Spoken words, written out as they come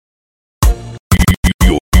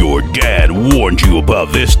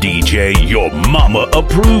of this DJ, your mama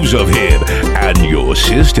approves of him, and your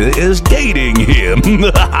sister is dating him.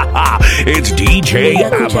 It's DJ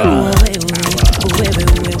Abba.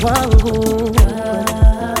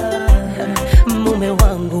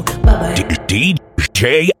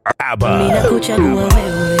 DJ Abba.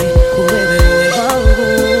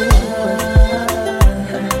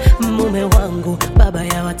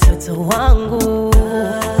 Wangu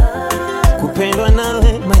kupendwa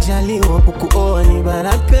nawe, majaliwa kukuoa ni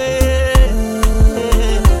baraka,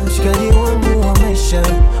 mshikaji wangu wa maisha.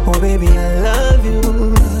 Oh baby, I love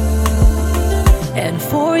you, and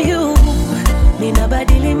for you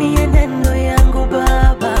ninabadili mienendo yangu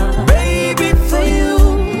baba. Baby, for you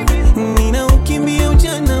nina ukimbia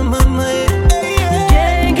ujana mama,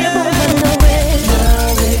 nijenge bomba nawe,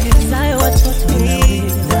 zayo watoto nawe,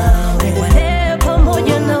 wale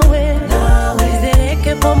pamoja nawe,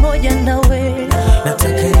 zereke pamoja nawe,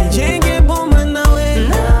 nataka nijenge bomba nawe,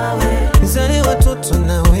 zayo watoto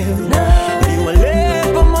nawe, wale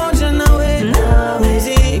pamoja nawe,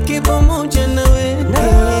 zereke pamoja nawe,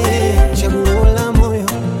 chaguo la moyo,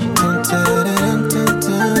 chaguo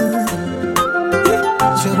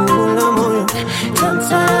la moyo,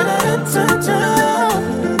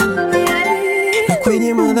 na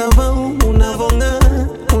kwenye madhabahu unavong'aa,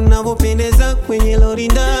 unavopendeza kwenye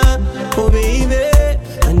lorinda. Oh baby,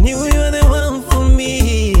 I knew you were the one for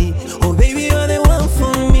me. Oh baby, you're the one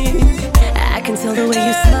for me. I can tell the way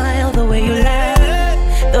you smile, the way you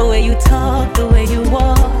laugh, the way you talk, the way you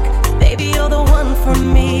walk. Baby, you're the one for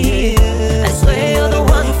me. I swear you're the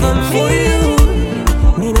one for me.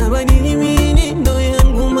 Ninabadili mienendo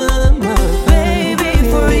yangu mama. Baby,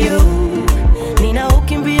 for you nina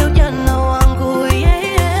ukimbia ujana wangu, yeah,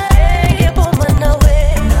 yeah. Yepo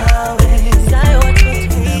manawe, zayo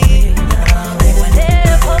watoto nawe, wale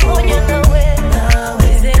pamoja nawe,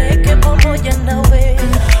 zereke pamoja nawe,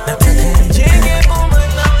 nataka nijenge bomba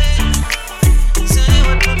nawe, zayo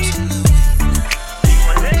watoto nawe.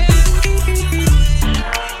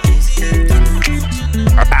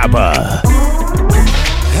 Abba.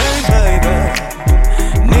 Hey baby,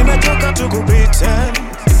 nimetoka tu kupita.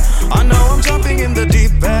 I know I'm jumping in the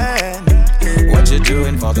deep end. What you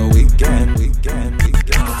doing for the weekend?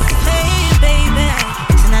 Hey baby,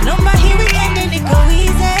 tunanomba hii weekend and it go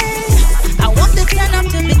easy. I want the turn up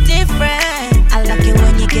to be different. I like it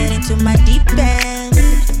when you get into my deep end.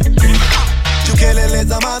 Tukelele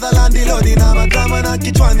za madhalandi lodi na madrama na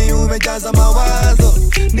kichwani umejaza mawazo.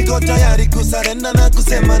 Niko tayari kusarenda na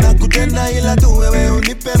kusema na kutenda, ila tu wewe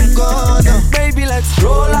unipe mkono. Baby, let's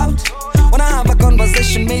roll out. Wanna have a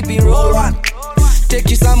conversation, maybe roll one. Take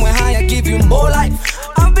you somewhere higher, give you more life.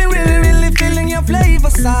 I've been really feeling your flavor,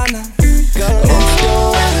 sana. Girl, let's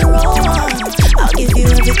go and roll on. I'll give you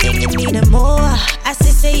everything you need and more. I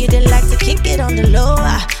say you did like to kick it on the low.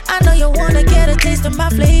 I know you wanna get a taste of my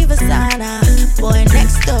flavor, sana. Boy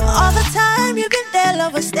next door. All the time you've been there,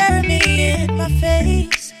 lover, staring me in my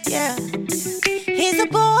face. Yeah, he's the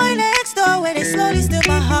boy next door when they slowly steal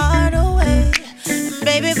my heart away.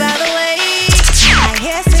 Baby, by the way, I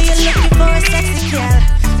hear so you're looking for a sexy girl,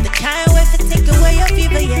 the kind way to take away your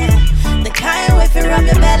fever, yeah. The kind way to rub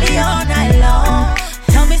your belly all night long.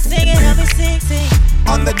 Help me sing it, help me sing.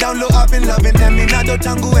 On the down low, I've been loving them. Minado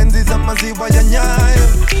tangu enzi za maziwa ya Nyayo.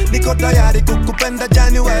 Niko tayari kukupenda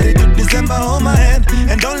January to December, hold my hand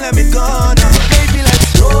and don't let me go now. Baby,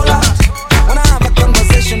 let's roll out. Wanna have a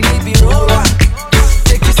conversation, maybe roll one.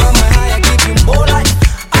 Take you somewhere higher, give you more life.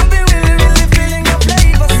 I've been really feeling your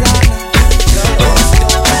flavor, sana. Girl, let's go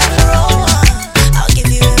and roll on. I'll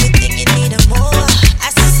give you everything you need and more. I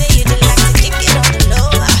say you did like to kick it on the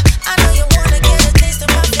low. I know you wanna get a taste of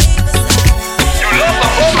my flavor,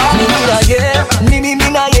 yeah.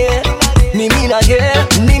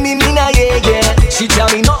 She tell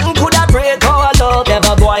me nothing could have break our love,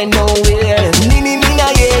 never going nowhere.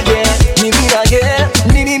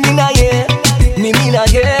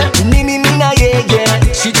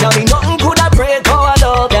 She tell me nothing could have break our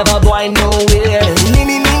love, never going nowhere.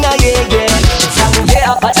 Tangu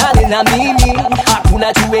yeah patane na mimi,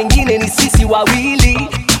 hakuna tu wengine ni sisi wawili.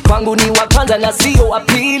 Kwangu ni wa kwanza na sio wa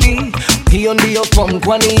pili. Hiyo ndio form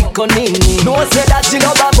kwani iko nini? No say that she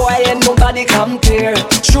love a boy and nobody compare.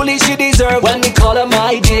 Truly she deserve when we call her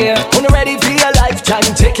my dear. When you're ready for your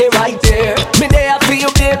lifetime, take it right there. Me there for you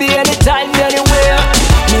baby anytime, anywhere.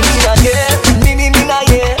 Me na yeah, me na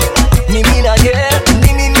yeah. Me na yeah,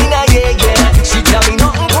 me na yeah, yeah. She tell me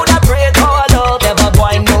nothing could have break our love, never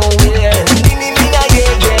going nowhere. Me na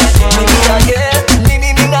yeah, yeah. Me na yeah, me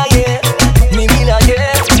na yeah. Me na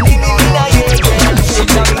yeah, me na yeah, yeah. She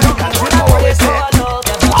tell me nothing could have break our love,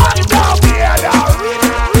 never going nowhere.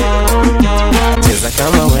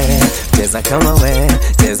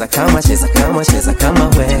 cheza kama cheza kama cheza kama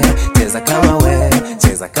we, cheza kama we,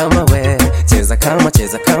 cheza kama we, cheza kama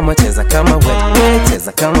cheza kama cheza kama we,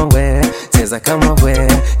 cheza kama we, cheza kama we,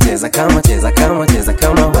 cheza kama cheza kama cheza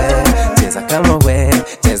kama we, cheza kama we,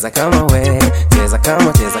 cheza kama we, cheza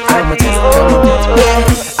kama cheza kama cheza kama we.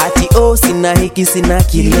 Ati oh sina hiki sina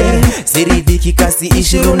kile, siridhiki kasi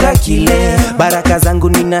ishirunda kile, baraka zangu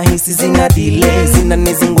ninahisi zina delay,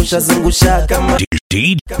 zinanizungusha zungusha kama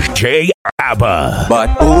DJ Abba. But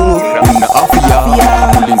una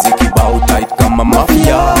afya, ulinzi kibao tight kama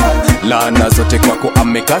mafia, laana zote kwako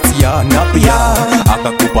amekatia, na pia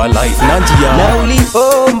akakupa life na njia, na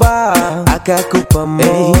uliomba akakupa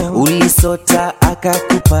mo, ulisota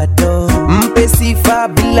akakupa do, mpe sifa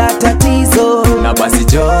bila tatizo, na basi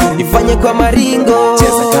jo nifanye kwa maringo,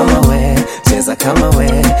 cheza kama we, cheza kama we,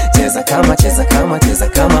 cheza kama cheza kama cheza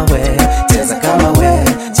kama we, cheza kama we,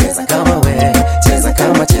 cheza kama we, cheza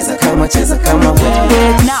kama cheza kama cheza kama we.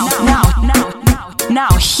 Now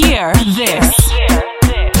hear this.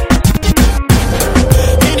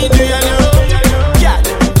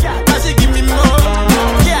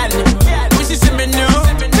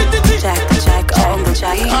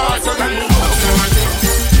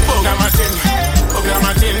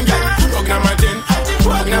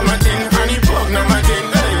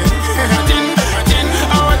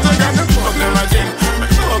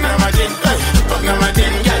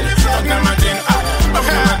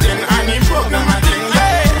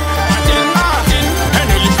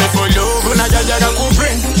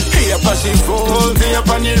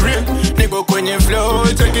 Niko kwenye flow,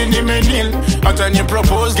 taking him a kneel. Hata ni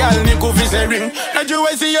propose, girl, ni kuvise ring.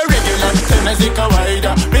 Najua si ya regular, tena zika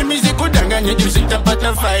waida. Mimi sikudanganya,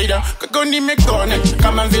 jusitapata faida. Kako nimekone,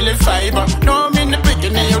 kama vile fiber. No, mimi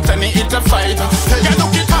beginning, utani ita fighter. Girl,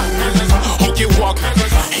 ukitani, ukiwalk,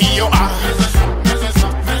 hiyo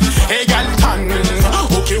Hey, girl, tan,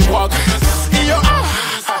 ukiwalk, hiyo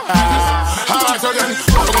so then,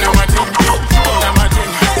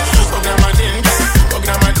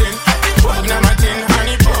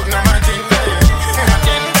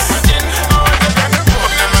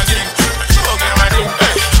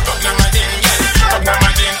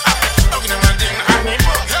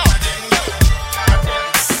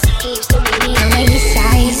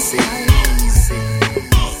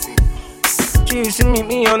 meet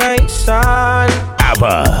me on the east side.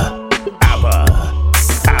 Abba.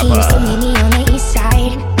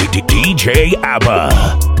 DJ Abba.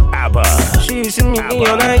 She used to meet me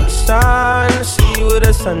on the east side. See you with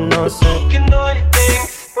the sun on set. We can do anything,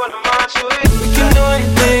 what am I to it? We can do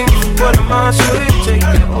anything, what am I to it? Take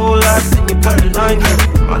your whole life and you put the line in.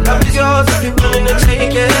 My love is yours if you're willing to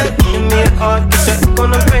take it. Give me a heart, you said I'm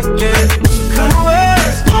gonna break it. Come away,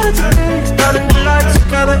 it's hard to think. Starting the lights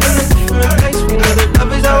together in a different place. We know that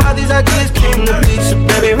love is how these ideas came to be. So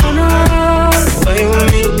baby, run away with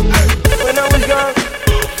me. When I was young,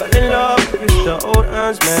 fell in love with the old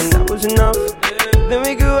hands, man, that was enough. Then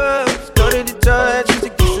we grew up, started to touch, used to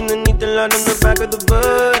kiss underneath the light on the back of the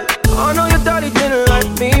bus. Oh no, your daddy didn't like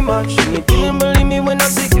me much, and you didn't believe me when I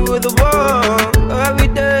said you were the one. Every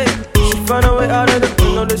day, she found a way out of the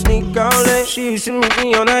window to sneak out late. She used to meet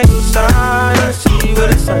me on the east side, see where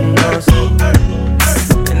the sun don't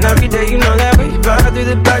set. And every day, you know that we ride through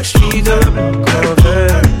the back streets of the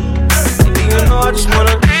Corvette. Baby, you know I just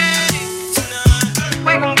wanna leave tonight.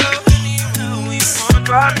 We can go anywhere we wanna,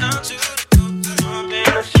 drive down to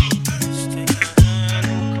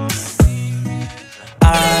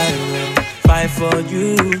I will fight for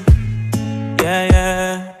you, yeah,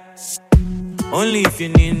 yeah. Only if you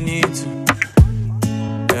need me to,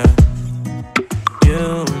 yeah.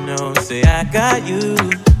 You know, say I got you,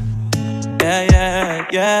 yeah, yeah,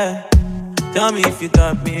 yeah. Tell me if you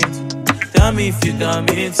got me too. Tell me if you got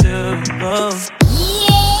me too. Oh.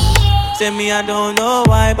 Yeah. Tell me I don't know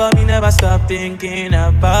why, but me never stop thinking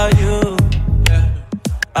about you, yeah.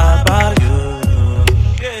 About you.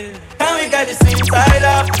 Can we get this thing tied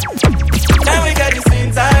up? Can we get this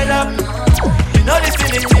thing tied up? You know this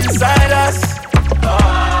thing is inside us.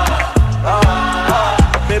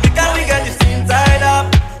 Baby, can we get this thing tied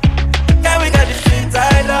up? Can we get this thing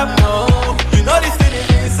tied up? No, you know this thing is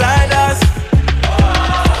inside us.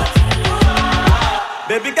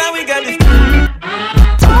 Baby, can we get this?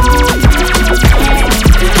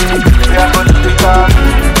 We are going to pick up.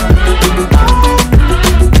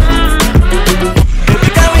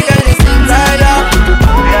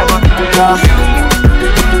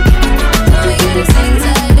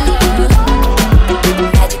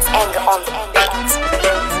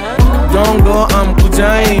 Don't go, I'm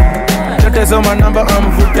Kujain. Don't tell my number,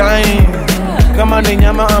 I'm Vutain. kama ni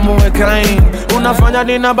nyama amue crying. Unafanya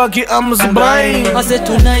nina baki I'm dying. I said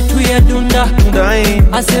tonight we are dunda. Dying.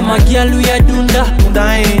 I said my girl we are dunda.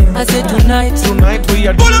 Dying. I said tonight we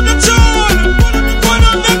are pull up the tune. Pull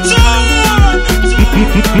up the tune.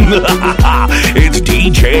 It's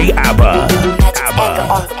DJ Abba.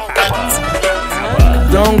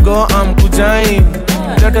 Don't go, I'm kujain.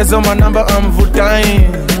 That is on my number, I'm vutain.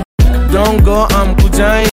 Don't go, I'm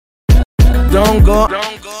kujain. Don't go,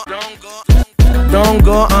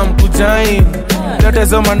 I'm kujain. That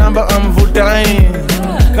is on my number, I'm vutain.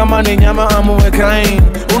 Kama ni nyama amue crying.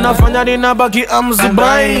 Unafanya nina baki I'm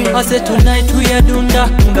zubain. I said tonight we are dunda.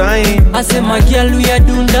 Dying. I said my girl we are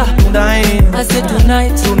dunda. Dying. I said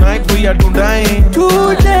tonight we are dying.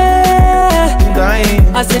 Today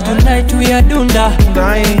Dying. I said tonight we are dunda.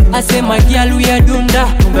 Dying. I said my girl we are dunda.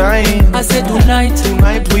 Dying. I said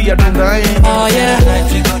tonight we are dying. Oh yeah.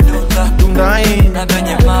 Tonight we go dunda. Dying. Na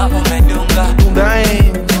benye ma umedunga.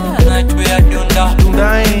 Dying. Tonight we are dunda.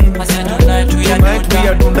 Dying. I said tonight we are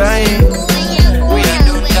dunda. Dying. We are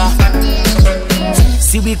dunda.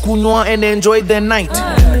 See we kunywa and enjoy the night.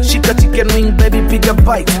 Shika chicken wing baby pick a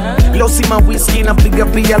bite. Leo si ma whiskey na piga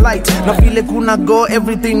pia light. Na vile kuna go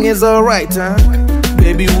everything is alright, huh?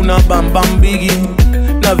 Baby una bam bam bigi.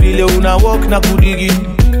 Na vile una walk na kudigi.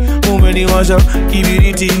 Umeniwasha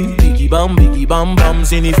kibiriti. Bigi bam bam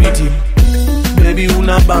sinifiti. Baby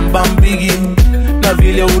una bam bam bigi. Na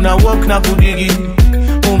vile una walk na kudigi.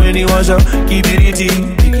 Umeniwasha kibiriti.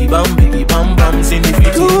 Bigi bam bam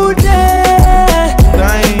sinifiti. Today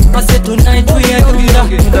Dying. I said tonight we are dunda.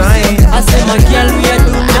 Dying. I said my girl we are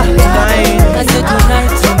dunda. Dying. I said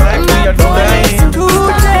tonight we are dying.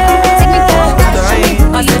 Today Dying.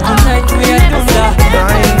 I said tonight we are dunda.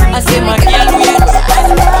 Dying. I said my girl we are dunda.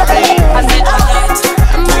 I said tonight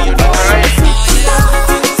we are dying.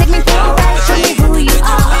 Take me for a ride, show me who you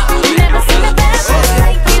are. Never seen a bad boy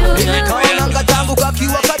like you. Nikaonanga tangu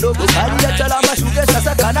kakiwa kadogo hali ya chalama shuke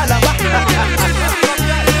sasa kana lamba.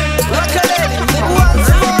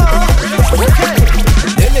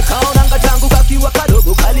 Nikaonanga tangu kakiwa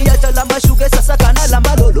kadogo hali ya chalama shuke sasa kana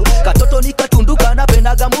lamba lolo. Katoto nikatunduka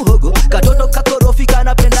napendaga muhogo. Katoto kakorofi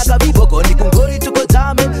kanapendaga viboko. Nikungori tuko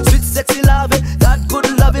jame, sweet sexy loving. That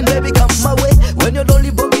good loving baby come my way. When you're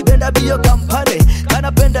lonely bogi benda be your company.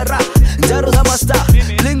 Kanapenda rap, njaro za master.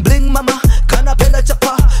 Bling bling mama, kanapenda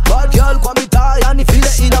chapa. Bad girl kwa mitaa yani vile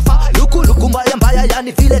inafa. Luku mbaya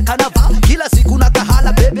yani vile kanava. Kila siku na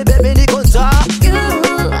kahala baby niko njaa. You,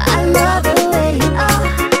 I love the way you are.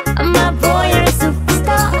 My boy, you're a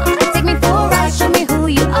superstar. Take me for a ride, show me who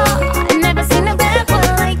you are. Never seen a bad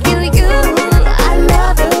boy like you. You, I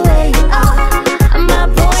love the way you are. My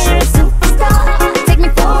boy, you're a superstar. Take me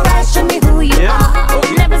for a ride, show me who you are.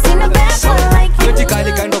 Never seen a bad boy like you.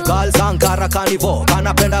 Critically kind of girl, Sankara carnivore.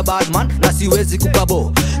 Kanapenda badman, na siwezi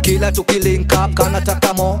kukabo. Kila tukilink up,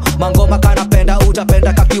 kanataka mo. Mangoma kanapenda,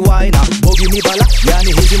 utapenda kakiwaina. Bogi ni bala,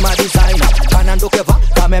 yani hizi madesigner. Kanandokeva,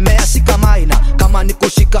 kamemea sika maina. Kama ni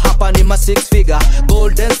kushika hapa ni ma 6 figure.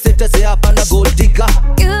 Golden status hapa na gold digger.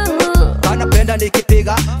 Kanapenda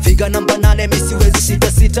nikipiga, figa namba 8 mi siwezi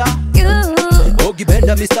sita. Bogi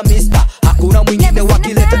benda Mr. Hakuna mwingine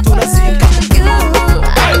wakileta tunazika.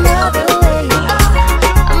 I love the way you are.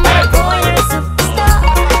 My boy, you're a superstar.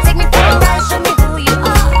 Take me for a ride, show me who you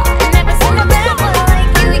are. Never seen a bad boy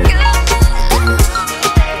like you.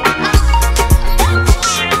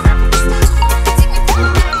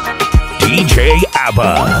 DJ Abba.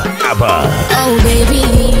 Oh baby,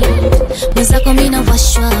 mwenzako mina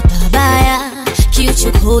washwa pabaya.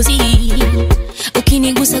 Kiuchokozi,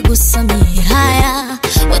 ukinigusa gusa mihaya.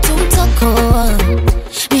 Watu mtoko,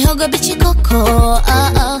 mihogo bichi koko.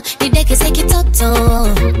 Nidekeze kitoto,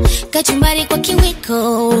 kachumbari kwa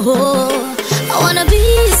kiwiko. I wanna be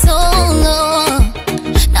solo,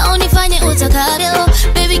 na unifanye utakavyo.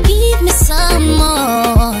 Baby give me some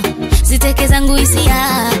more, ziteke zangu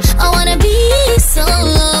hisia. I wanna be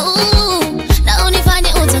solo, na unifanye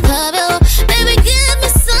utakavyo. Baby give me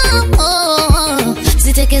some more,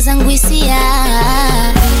 ziteke zangu hisia.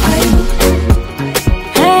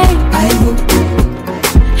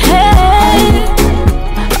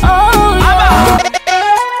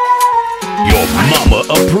 Your mama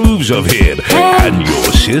approves of him, and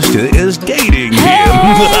your sister is dating him.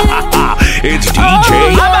 It's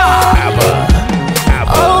DJ Abba.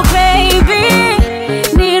 Oh baby,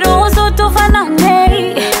 niruhusu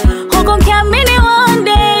tufanane. Huko nikiamini one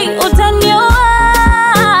day utaniwahi.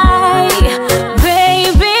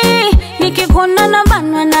 Baby, nikikuona na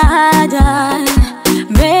banwa na haja.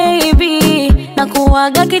 Baby,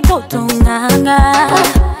 nakuwaga kitoto nganga.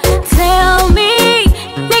 Tell me,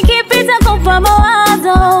 nikipita kwa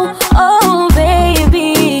mawazo. Oh baby,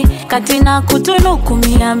 wakati na kutunuku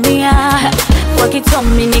 100 kwa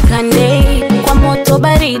kitomi nikande, kwa moto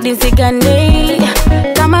baridi zigande,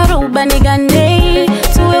 kama ruba nigande,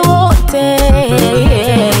 tuwe wote.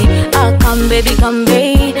 Come baby, come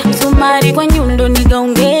baby, sumari kwa nyundo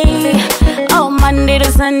nigaunge. Oh, Monday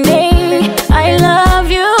to Sunday, I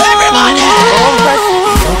love you. Everybody!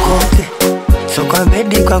 Yokote, so kwa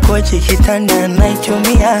bedi kwa kochi kitanda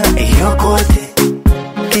naichumia. Yokote,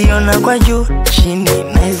 kiona kwa juu, chini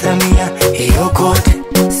naizamia. Yokote,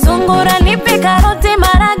 sungura nipe karoti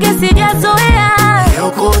marage sijazoea.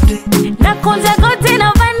 yokote, na kunja goti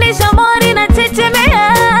na vandisha mori na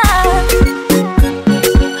chechemea.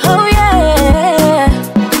 Oh yeah,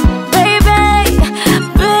 baby, baby.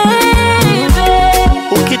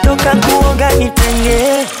 ukitoka kuoga nitenge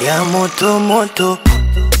ya moto moto.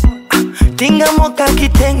 Tinga moka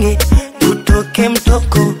kitenge, tutoke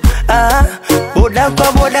mtoko. Boda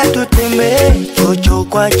kwa boda tutembe, chocho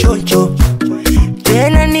kwa chocho.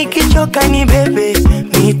 Tena nikichoka ni bebe,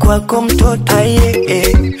 mi kwako mtoto.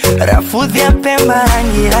 Rafudhi ya Pemba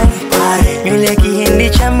rangi rangi, nywele kihindi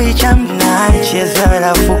chambi chambi, cheza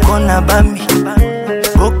rafuko na bambi,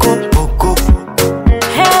 boko boko.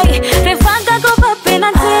 Hey, refanga kupa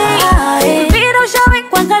penalty, mpira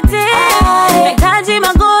ushawekwa kati, nahitaji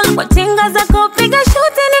magoli kwa tinga za kupiga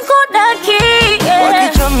shuti ni kudaki.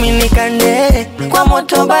 Wakichomi nikande, kwa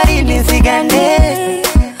moto baridi zigande,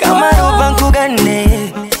 kama roba nkugane,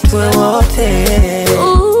 tuwe wote.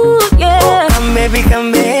 Yeah. Come baby,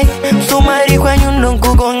 come back, sumari kwa nyundo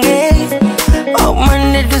nkugonge. Oh,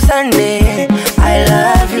 Monday to Sunday, I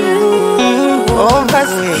love you. Oh,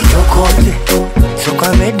 basi yokote, so kwa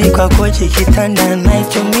bedi kwa kochi kitanda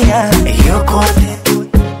naichumia. Yokote,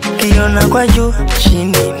 kiona kwa juu,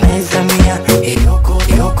 chini naizamia.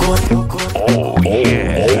 Yokote, yokote, yokote. Oh,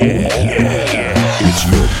 yeah. It's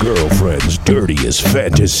your girlfriend's dirtiest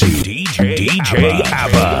fantasy. DJ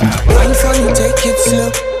Abba. Wine for you, take it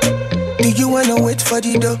slow. Do you wanna wait for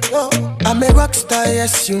the door? I'm a rock star,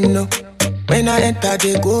 yes you know. When I enter,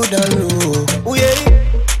 they go down low. Oh yeah,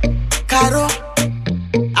 Caro,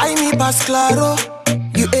 I me pass claro.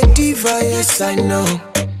 You a diva, yes I know.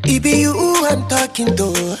 It be you who I'm talking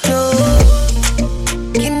to. No,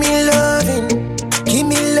 give me loving, no.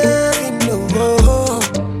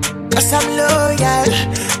 Cause I'm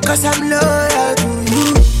loyal to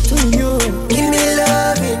you. Give me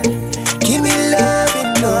loving,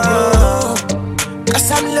 no.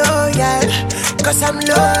 Cause I'm loyal.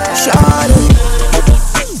 Shawty,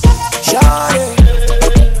 shawty,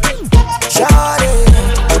 shawty,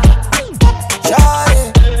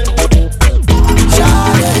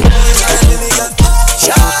 shawty,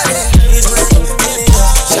 shawty,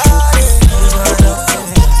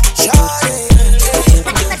 shawty,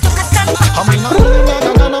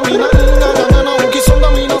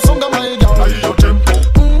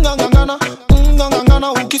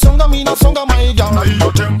 songa my girl, na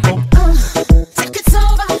hiyo tempo. Take it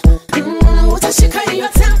over, utashika hiyo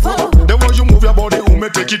tempo. The way you move your body,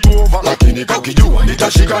 take it over. Lakini kakijua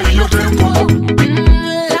nitashika hiyo tempo.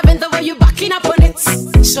 Loving the way you backing up on it.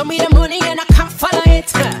 Show me the money and I can't follow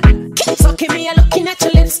it. Keep talking me and looking at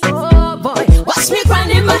your lips. Oh boy, watch me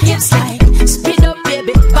grinding my hips like speed up,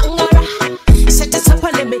 baby, bangara. Set it up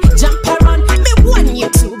and let me jump around. Me want you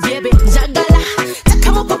to, baby, jagala.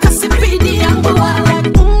 Taka mopo kasi pidi yangu wala.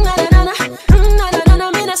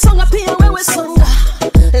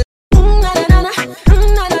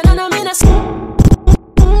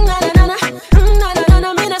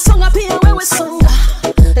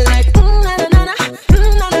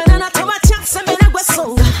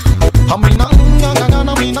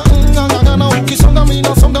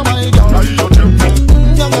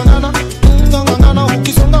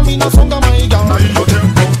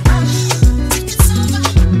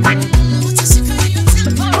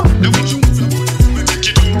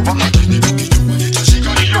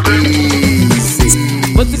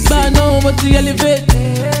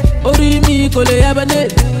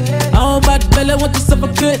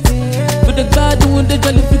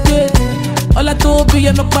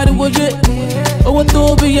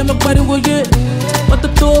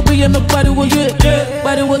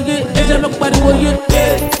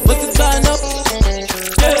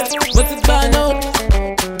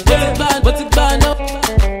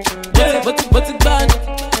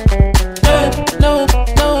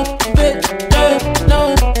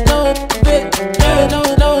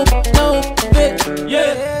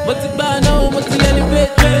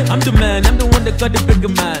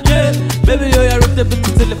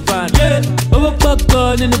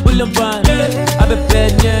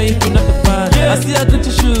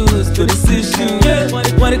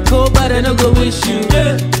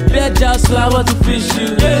 I swear I want to fish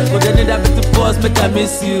you. But then that bit to pause, make I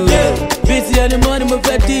miss you. Busy in the morning, move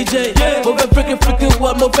that DJ. Move that freaking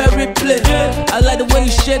what, move that replay. I like the way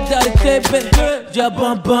you shake that the tape. Yeah,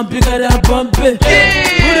 bump, bigger than bump it. Put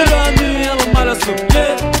it on me, I'm a malasso.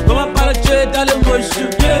 Come up, apologize, darling, push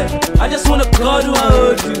you. I just wanna call you and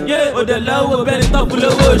hold you. Oh, the love will be the top of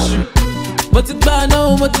the ocean. But it's bad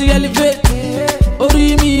now, but to elevate.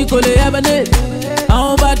 Ori mi ko le abane.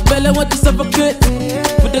 Àwọn bad belle want to suffocate.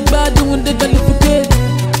 With the bad doing the jollificate.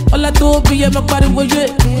 Ọlá tó bí yẹ mọ pariwo yé.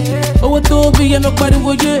 Owó tó bí yẹ mọ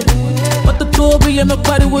pariwo yé. Ọ̀tọ̀ tó bí yẹ mọ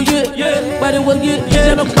pariwo yé. Pariwo yé,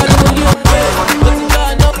 yẹ mọ pariwo yé. But it's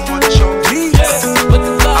bad now. But it's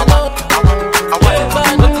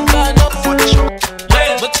bad now.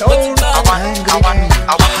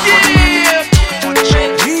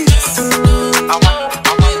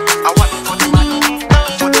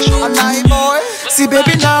 See,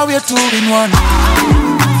 baby, now we're 2 in 1.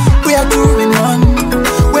 We are 2 in 1.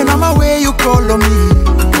 When I'm away, you call on me.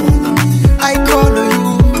 I call on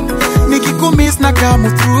you. Niki kumis na come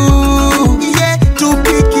through. Yeah, to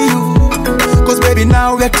pick you. Cause baby,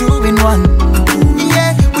 now we're 2 in 1.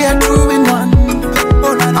 Yeah, we are 2 in 1.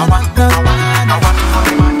 Oh, na na na na.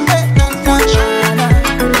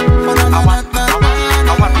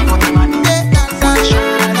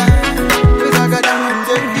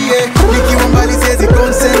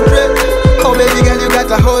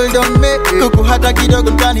 Hold on me, kuku hata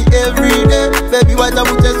kidogo mtani every day. Baby wacha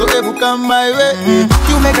mchezo ebu come my way.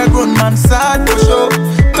 You make a grown man sad for sure.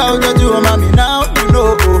 Kaujajua mami now you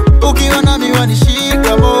know. Ukiona miwani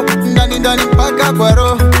shika mo, ndani mpaka kwa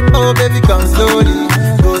roho. Oh baby come slowly,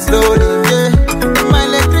 go slowly, yeah. My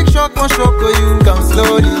electric shock won't shock you. Come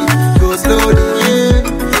slowly, go slowly,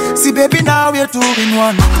 yeah. See baby now we're 2 in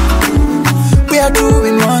 1. We are 2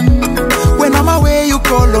 in 1. When I'm away you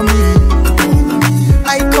call on me.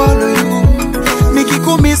 I call you, Niki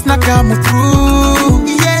kumis na come through.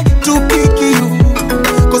 Yeah, to pick you.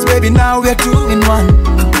 Cause baby now we are 2 in 1.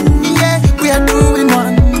 Yeah, we are 2 in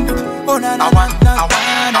 1. Oh na na na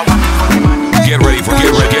na. Get ready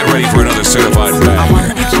for another certified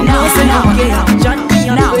banger.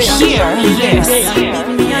 Now hear this.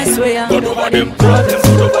 Good over them problems,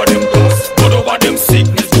 good over them costs, good over them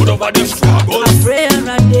sickness, good over them struggles. I pray and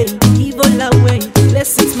I day, evil away,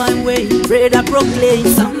 blessings my way, pray that proclaim.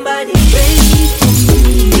 Somebody pray for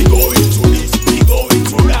me. We going through this, we going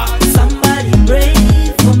through that. Somebody pray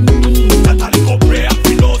for me. That a little prayer,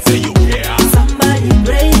 we know say you care. Somebody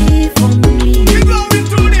pray for me. We going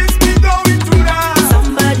through this, we going through that.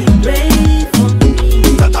 Somebody pray for me.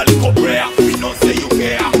 That a little prayer, we know say you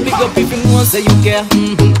care. Big up if you know say you care.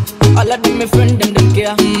 All of them my friend them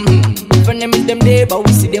care. Friend them is them there but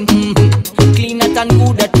we see them. Clean and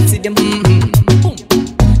good that we see them.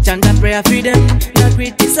 Chant a prayer for them, not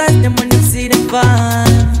criticize them when you see them fall.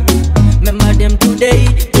 Remember them today,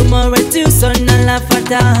 tomorrow too, son and laugh at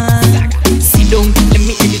them. Sit down, let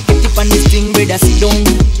me educate you on this thing, brother, sit down.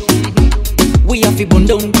 We have to burn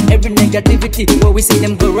down every negativity where we see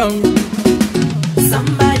them go round.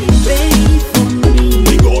 Somebody pray for me.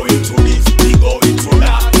 We going through this, we going through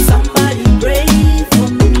that. Somebody pray for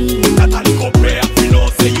me. That a little prayer, we know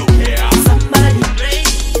say you care. Somebody pray.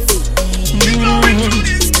 We going through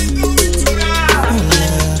this.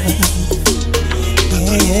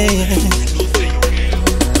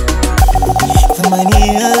 Thamani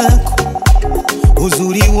yako,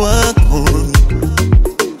 uzuri wako,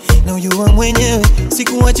 na ujua mwenyewe,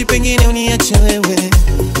 sikuachi pengine uniache wewe.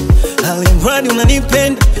 Alimradi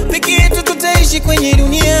unanipenda, peke yetu tutaishi kwenye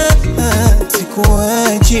dunia.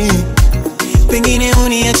 Sikuachi pengine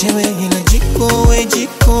uniache wewe, na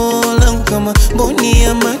jiko langu kama mboni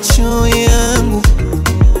ya macho yangu.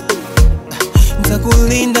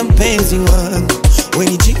 Nitakulinda mpenzi wangu, we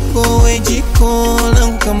jiko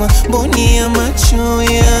langu kama mboni ya macho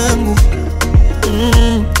yangu.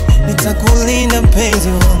 Nitakulinda mpenzi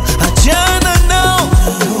wangu, achana nao,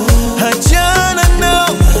 achana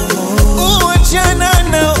nao, achana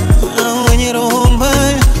nao. Wenye roho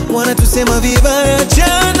mbaya wanatusema vibaya,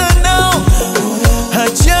 achana nao,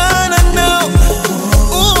 achana nao,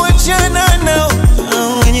 achana nao.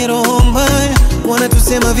 Wenye roho mbaya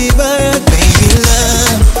wanatusema vibaya. Baby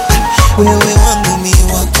love, wewe wangu mi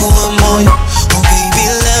wako wa moyo. Oh baby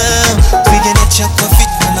love, tuigenecha kwa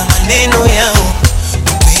fitna na maneno yao.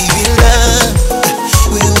 Oh baby love,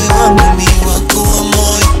 wewe wangu mi wako wa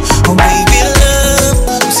moyo. Oh baby love,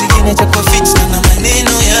 tuigenecha kwa fitna na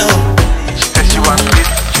maneno yao. She said she want this,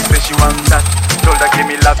 she said she want that. Told her give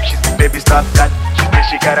me love, she said baby stop that. She said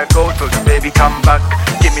she gotta go, told her baby come back.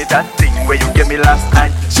 Give me that thing where you gave me last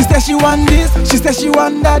night. She said she she want this, she said she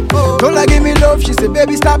want that. Told her give me love, she said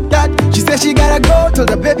baby stop that. She said she gotta go, told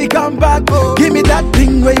her baby come back. Give me that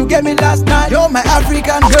thing where you gave me last night. You're my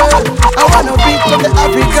African girl, I wanna beat all the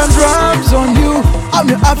African drums on you. I'm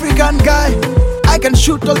your African guy, I can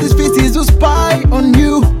shoot all these feces who spy on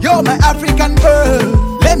you. You're my African girl,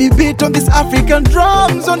 let me beat on these African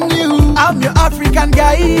drums on you. I'm your African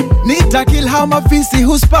guy, need to kill how my feces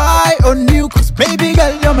who spy on you. Cause baby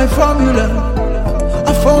girl, you're my formula,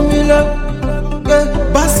 a formula.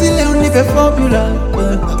 Basile on the formula,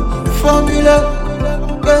 formula.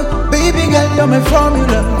 Baby girl, you're my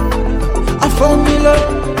formula, a formula.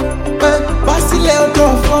 Basile on the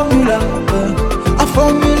formula, a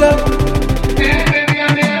formula.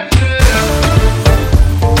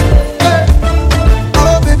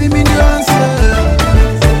 Oh baby, me the answer.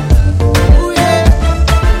 Oh yeah,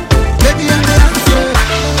 baby I'm the answer.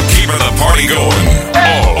 Keeping the party going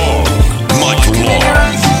all month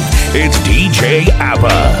long. It's DJ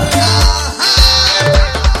ABBA.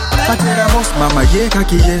 Mama, yeah,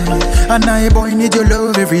 kaki, yeah. And I boy need your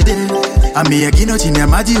love every day. I me a gino chini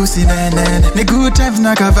maji usinene. The good times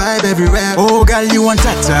na ka vibe everywhere. Oh girl, you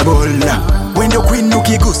untouchable. When the queen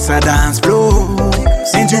ukigusa dance floor,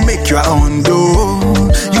 since you make your own door,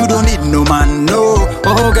 you don't need no man, no.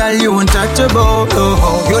 Oh girl, you untouchable.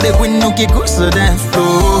 Oh, you're the queen ukigusa dance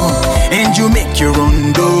floor, and you make your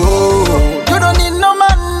own door. You don't need no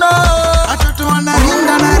man, no. Atoto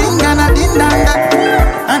anaringa na ringa na dindanga,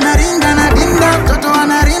 anaringa na dinda. Toto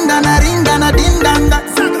anarinda na ringa na dindanga,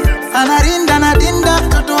 anarinda na dinda.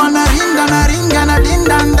 Toto anarinda na ringa na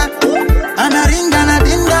dindanga, anarinda na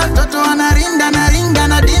dinda. Toto anarinda na ringa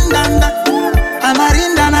na dindanga,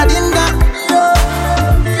 anarinda na dinda.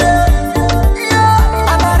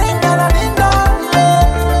 Anarinda na dinda.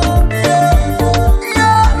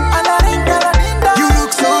 Anarinda na dinda. You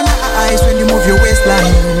look so nice when you move your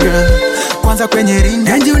waistline, girl. Kwanza kwenye ring,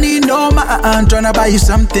 and you need no man. I'm tryna buy you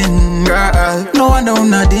something, girl. No wonder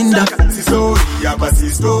una dinda. Si sorry, yaba si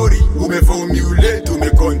story. Umeformulate,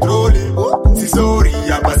 umecontrole. Si sorry,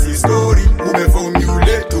 yaba si story.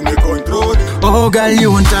 Umeformulate, umecontrole. Oh girl,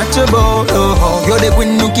 you untouchable. Oh, you're the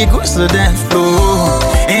queen who kicks the dance floor,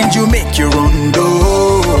 and you make your own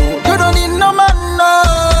door. You don't need no man, no.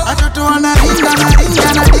 Atoto anaringa na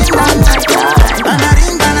ringa na dinda,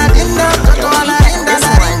 anaringa na dinda. Atoto anaringa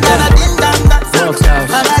na ringa na dinda, anaringa na dinda.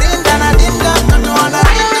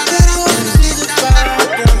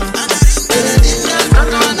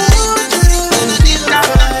 Atoto anaringa.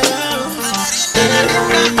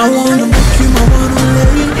 I wanna make you my one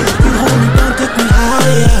only. You hold me down, take me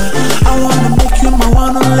higher. I wanna make you my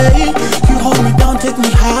one only. You hold me down, take me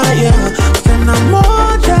higher.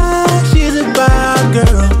 Senamoja, she's a bad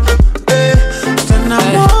girl.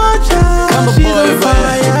 Senamoja, she's on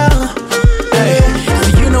fire.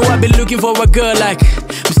 So you know I've been looking for a girl like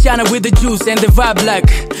Msichana with the juice and the vibe like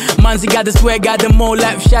Manzi got the swag, got the more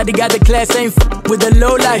life. Shadi got the class, ain't with the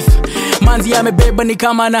low life. Manzi amebeba ni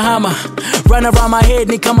kama na hama. Run around my head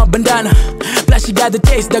ni kama bandana. Plus she got the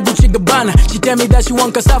taste, that Gucci Gabbana. She tell me that she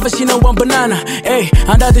want cassava, she no want banana. Hey,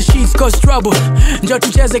 under the sheets cause trouble. Njoo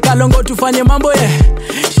tucheze kalongo tufanye mambo, yeah.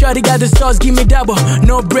 Shorty got the sauce, give me double.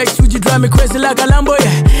 No breaks, would you drive me crazy like a Lambo,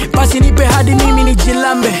 yeah. Pasi nipe hadi mimi ni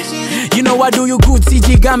jilambe. You know I do you good,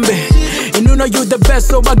 CG Gambe. And you know you the best,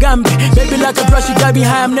 so Bagambe. Baby like a brush, you got me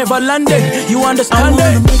high, I'm never landed. You understand it? I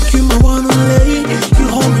wanna make you my one only. You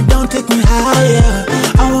hold me down, take me higher.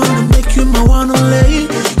 I wanna make you my one only.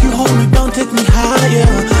 You hold me down, take me higher.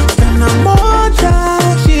 Senamoja,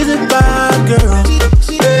 she's a bad girl.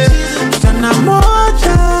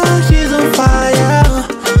 Senamoja, she's on fire.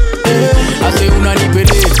 I say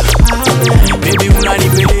unanipeleka, baby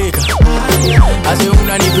unanipeleka. I say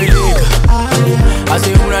unanipeleka, I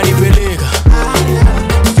say unanipeleka.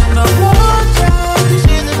 Senamoja,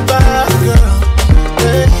 she's a bad girl.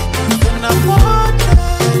 Senamoja,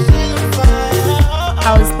 she's on fire.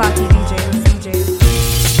 I was party DJ.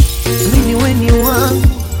 Mimi weni wangu,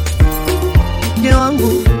 mke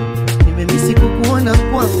wangu, nimemisi kukuona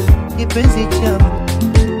kwangu, kipenzi changu.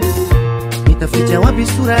 Nitaficha wapi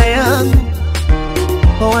sura yangu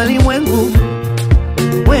kwa walimwengu?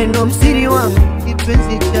 Wewe ndo msiri wangu,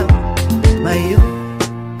 kipenzi changu. Mayo,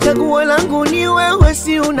 chaguo langu ni wewe,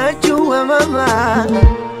 si unajua mama.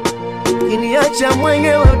 Kiniacha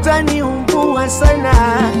mwenyewe utaniumbua sana.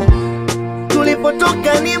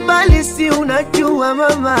 Tulipotoka ni mbali, si unajua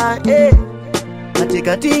mama, eh.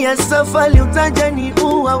 Katikati ya safari utajani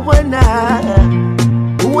uwa wana.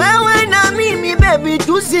 Wewe na mimi baby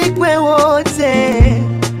tuzikwe wote.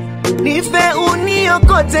 Nife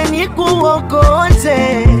uniokote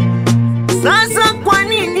nikuokote. Sasa kwa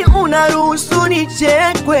nini unaruhusu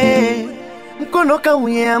unichekwe, mkono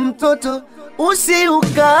kauye ya mtoto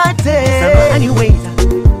usiukate. Samahani waiter,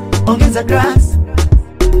 ongeza grass.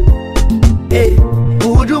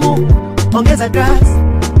 Mhudumu, ongeza grass.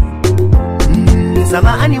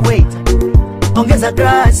 Samahani waiter, ongeza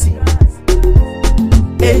grass.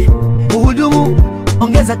 Mhudumu,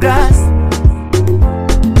 ongeza grass.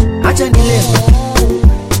 Acha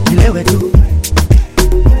nilewe tu.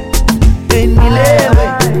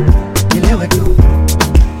 Nilewe tu.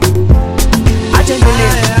 Acha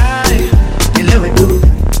nilewe tu.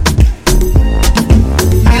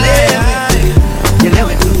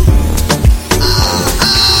 Nilewe tu.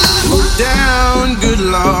 Down, good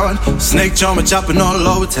Lord. Snake charmer chopping all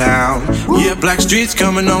over town. Yeah, black streets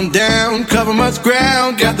coming on down. Cover much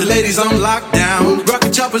ground, got the ladies on lockdown.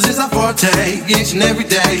 Rocket choppers is our forte, each and every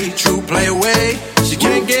day. True play away, she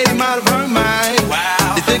can't get him out of her mind.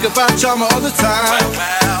 Wow. They think about charmer all the time.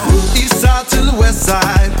 Wow. East side to the west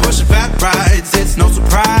side, pushing fat rides, it's no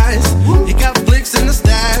surprise. He got flicks in the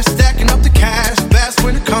stash, stacking up the cash. Fast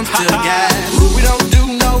when it comes to gas. We don't do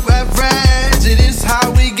no average, it is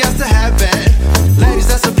how we got to have it. Ladies,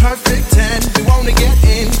 that's a perfect 10. We wanna get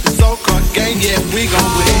in the so-called game, yeah, we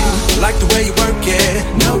gon' win. Like the way you work it,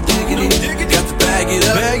 no diggity. Got to bag it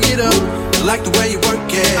up, bag it up. Like the way you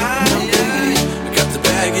work it, no diggity. Got to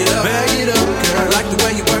bag it up, girl. Like the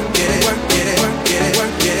way you work it, work it, work it,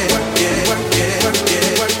 work it, work it, work it, work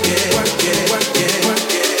it, work it, work it, work it, work it, work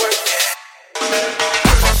it.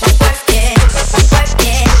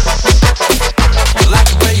 Like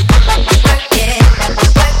the way you work it,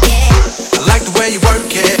 I like the way you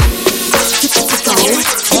work it.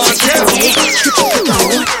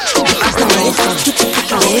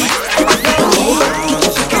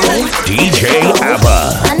 DJ ABBA.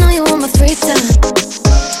 I know you want my free time.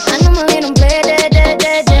 I know my little play,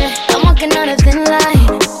 I'm walking on a thin line.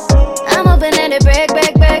 I'm hoping that it break.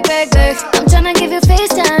 I'm tryna give you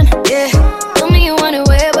FaceTime, yeah. Tell me you want it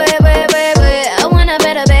way. I want a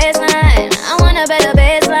better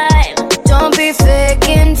baseline. Don't be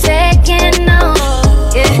faking, no.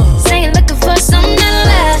 Yeah, say you're looking for something that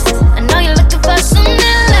lasts. I know you're looking for something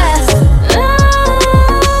that lasts.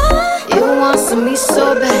 You want some me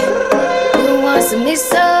so bad. You want some me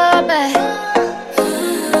so bad.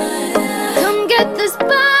 Come get this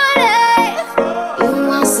body. You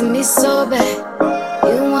want some me so bad.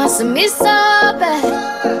 You want some me so bad.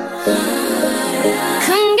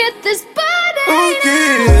 Come get this body. Oh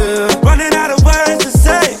yeah, running out of words to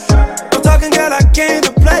say. I'm talking, girl, I came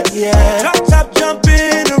to play. Yeah, chop, jump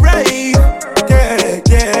in the rave.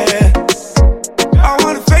 Yeah. I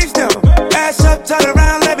wanna face them. Ass up, turn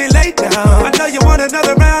around, let me lay down. I know you want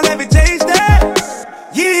another round, let me taste that.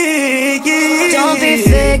 Yeah. Don't be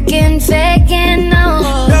faking, no.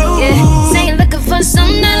 Yeah, say you're looking for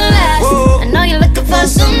something that lasts. I know you're looking for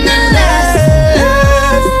something that lasts.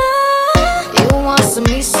 You want some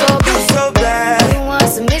me so bad. You want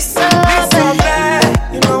some me so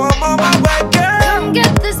bad. You know I'm on my way, girl. Come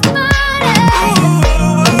get this body.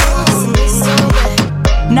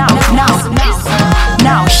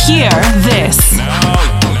 Now hear this.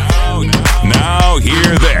 Now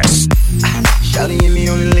hear this. Shawty hit me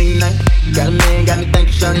on the late night. Got a man, got me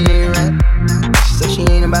thinking shawty ain't right. She said she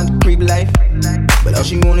ain't about the creep life, but all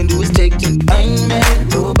she wanna do is take it. I ain't mad at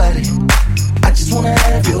nobody, I just wanna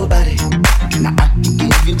have your body. Now I can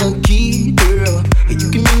give you the key, girl, and you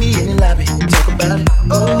can meet me in the lobby. Talk about it.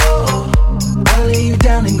 Oh, I'll lay you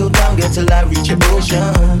down and go down, get till I reach your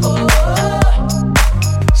ocean. Oh,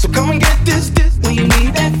 so come and get this when you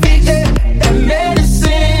need that fix, that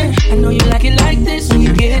medicine. I know you like it like this when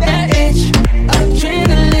you get that itch.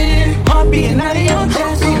 Adrenaline, heart beating out of your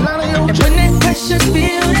chest. And when that pressure's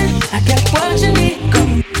building, I got what you need.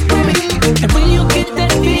 Come with me. And when you get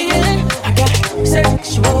that feeling, I got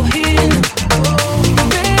sexual healing.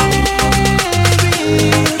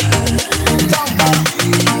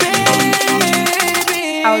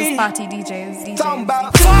 I was party DJs.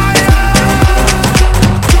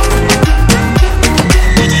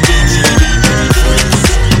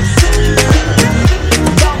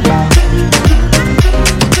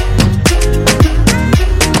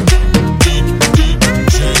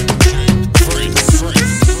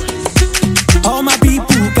 All my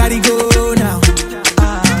people gotta go now.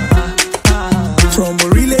 From a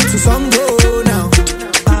relay to some go now.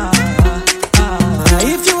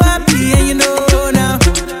 If you happy and you know now.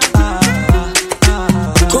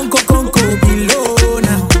 Conco below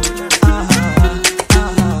now.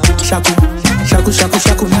 Shaku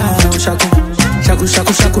now. Shaku now.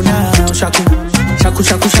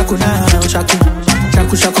 Shaku now. Shaku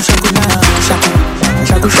shaku shaku shaku na shaku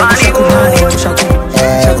shaku shaku shaku na shaku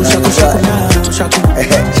shaku shaku shaku na shaku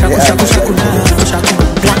shaku shaku shaku na shaku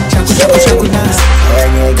shaku shaku shaku na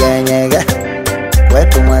nyege nyege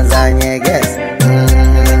wetu Mwanza nyege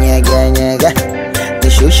nyege nyege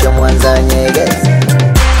nishushe Mwanza nyege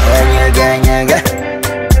nyege nyege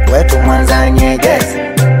wetu Mwanza nyege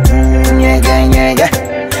nyege nyege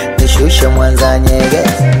nishushe Mwanza nyege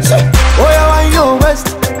Oya wa yo west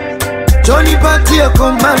Johnny patie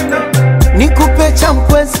komando nikupe cha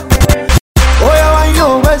mkwezi Oya wa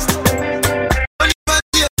yo west Johnny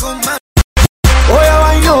patie komando Oya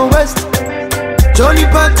wa yo west Johnny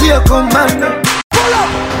patie komando Pull up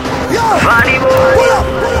yo Funny boy Pull up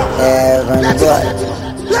Funny boy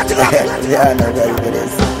yeah, no,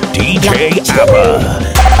 DJ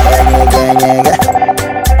Abba nyege nyege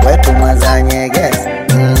wetu Mwanza nyege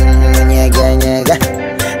nyege nyege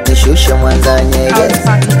nishushe Mwanza nyege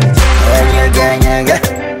nyege nyege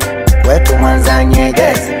wetu Mwanza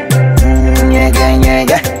nyege nyege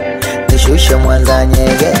nyege nishushe Mwanza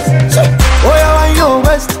nyege Oya wa yo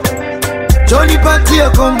west Johnny patie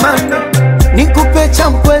komando nikupe cha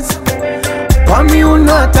mkwezi kwa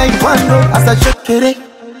miuno ya taekwondo asa shekere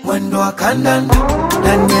mwendo wa kandanda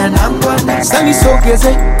ndani ya nangwanda sani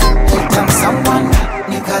sogeze itamsamwana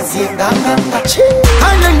nikazie nganganga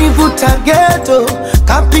hana nivuta geto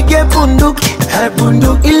kapige bunduki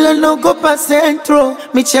bunduki ila nogopa centro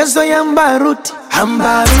michezo ya mbaruti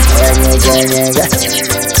ambaruti nyege nyege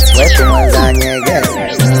wetu Mwanza nyege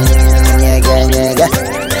nyege nyege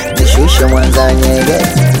nishushe Mwanza nyege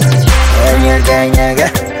nyege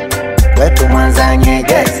nyege wetu Mwanza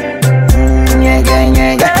nyege nyege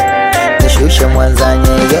nyege nishushe Mwanza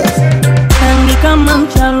nyege rangi kama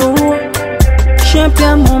mchaluo shepu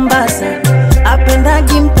ya Mombasa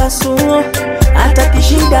apendagi mpasuo hata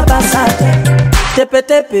kishida basata tepe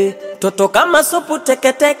tepe toto kama supu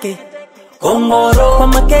teke teke kongoro kwa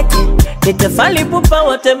makeke nitefali pupa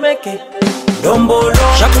watemeke dombolo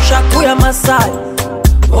shaku shaku ya Masai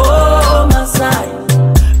oh Masai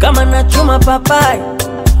kama nachuma papai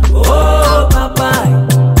oh papai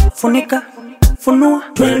funika funua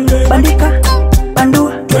bandika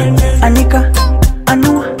bandua anika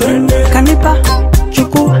anua kanipa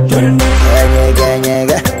chukua nyege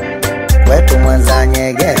nyege wetu Mwanza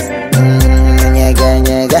nyege nyege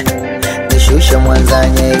nyege nishushe Mwanza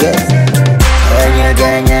nyege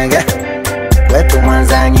nyege nyege wetu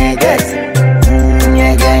Mwanza nyege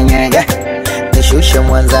nyege nyege nishushe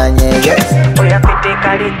Mwanza nyege oya pete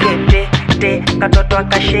kalikete te katoto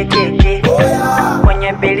akashekeke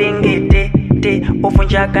kwenye bilingete te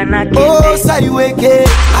uvunjaga na kete oh saiweke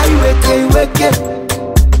aiweke iweke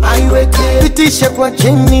aiweke pitishe kwa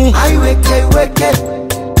chini aiweke iweke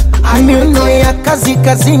miuno ya kazi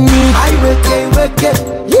kazini aiweke iweke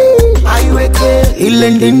aiweke ile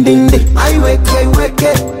ndindindi aiweke iweke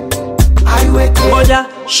aiweke moja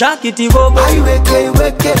shakiti bobo aiweke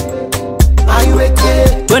iweke aiweke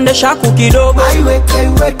twende shaku kidogo aiweke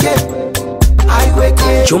iweke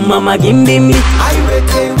aiweke chuma magimbimi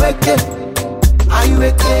aiweke iweke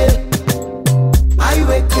aiweke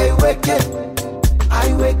aiweke iweke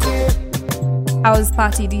aiweke I was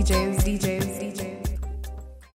party DJs.